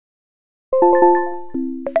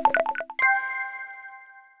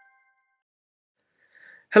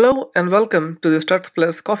Hello and welcome to the Struts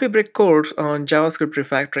Plus Coffee Break course on JavaScript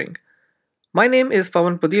Refactoring. My name is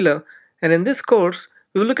Pawan Padilla, and in this course,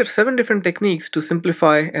 we will look at 7 different techniques to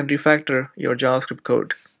simplify and refactor your JavaScript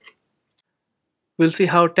code. We'll see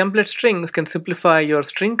how template strings can simplify your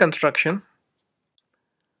string construction,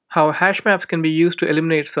 how hash maps can be used to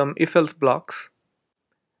eliminate some if-else blocks.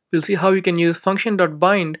 We'll see how you can use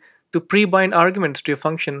function.bind to pre-bind arguments to your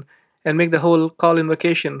function and make the whole call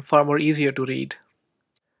invocation far more easier to read.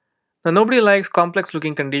 Now, nobody likes complex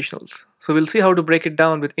looking conditionals, so we'll see how to break it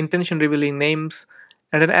down with intention revealing names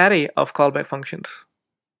and an array of callback functions.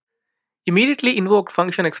 Immediately invoked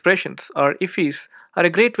function expressions, or IFEs, are a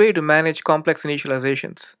great way to manage complex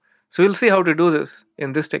initializations, so we'll see how to do this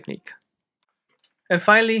in this technique. And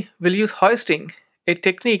finally, we'll use hoisting, a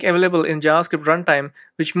technique available in JavaScript runtime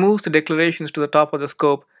which moves the declarations to the top of the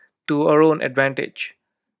scope to our own advantage.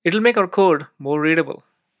 It'll make our code more readable.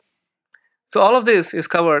 So all of this is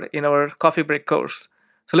covered in our coffee break course.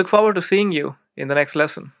 So look forward to seeing you in the next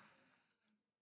lesson.